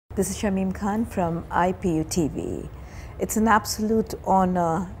This is Shamim Khan from IPU TV. It's an absolute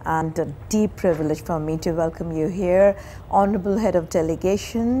honor and a deep privilege for me to welcome you here, Honorable Head of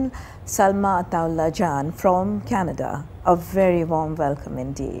Delegation, Salma Ataullahjan from Canada. A very warm welcome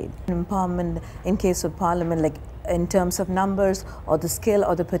indeed. Empowerment in case of Parliament, like in terms of numbers or the skill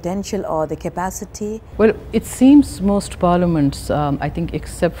or the potential or the capacity? Well, it seems most parliaments, I think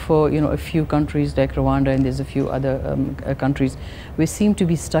except for a few countries like Rwanda and there's a few other countries, we seem to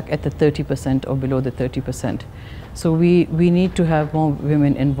be stuck at the 30% or below the 30%. So we need to have more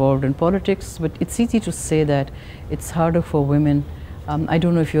women involved in politics, but it's easy to say that it's harder for women. I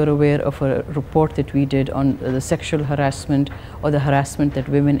don't know if you're aware of a report that we did on the sexual harassment or the harassment that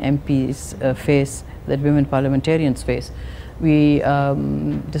women MPs face, that women parliamentarians face. We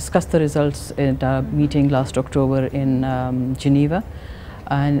discussed the results at our meeting last October in Geneva,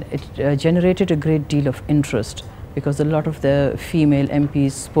 and it generated a great deal of interest because a lot of the female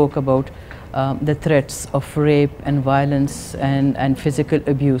MPs spoke about the threats of rape and violence and physical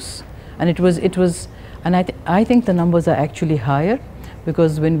abuse. And I think the numbers are actually higher,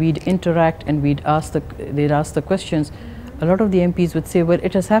 because when we'd interact and they'd ask the questions, a lot of the MPs would say, well,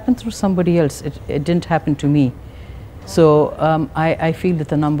 it has happened through somebody else, it didn't happen to me. So I feel that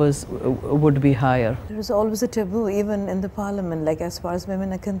the numbers would be higher. There is always a taboo even in the parliament, like as far as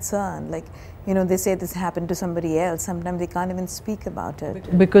women are concerned, like they say this happened to somebody else, sometimes they can't even speak about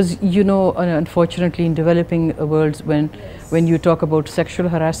it. Because unfortunately in developing worlds, when you talk about sexual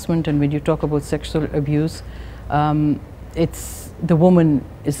harassment and when you talk about sexual abuse, it's the woman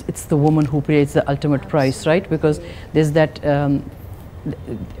who pays the ultimate price, right? Because there's that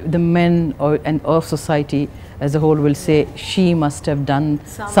the men or society as a whole will say she must have done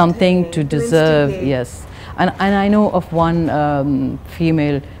something to deserve, yes. And I know of one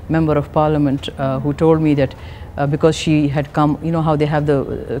female member of parliament who told me that because she had come, how they have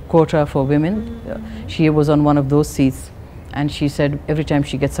the quota for women, she was on one of those seats, and she said every time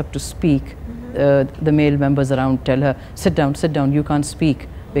she gets up to speak, the male members around tell her, sit down, you can't speak,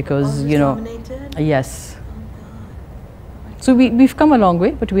 because yes. So we've come a long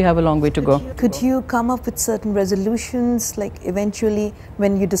way, but we have a long way to go. Could you come up with certain resolutions, like eventually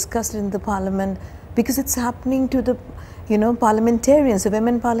when you discuss it in the parliament, because it's happening to the parliamentarians, the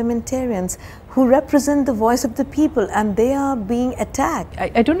women parliamentarians who represent the voice of the people, and they are being attacked.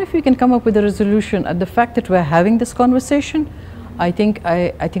 I don't know if we can come up with a resolution. The fact that we're having this conversation, I think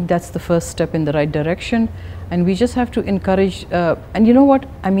that's the first step in the right direction, and we just have to encourage. And you know what?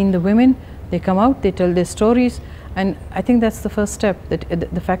 I mean, the women, they come out, they tell their stories, and I think that's the first step. That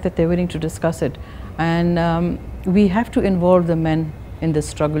the fact that they're willing to discuss it, and we have to involve the men in this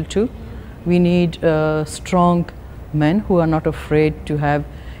struggle too. We need strong men who are not afraid to have,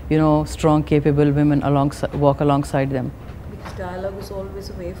 strong, capable women walk alongside them. Dialogue is always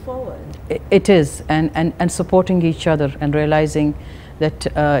a way forward. It is, and supporting each other and realizing that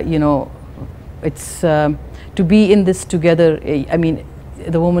it's to be in this together. I mean,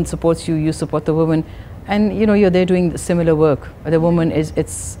 the woman supports you, you support the woman, and you're there doing similar work. The woman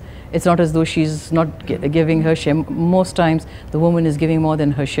it's not as though she's not giving her share. Most times the woman is giving more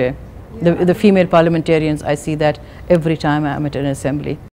than her share. The female parliamentarians, I see that every time I'm at an assembly.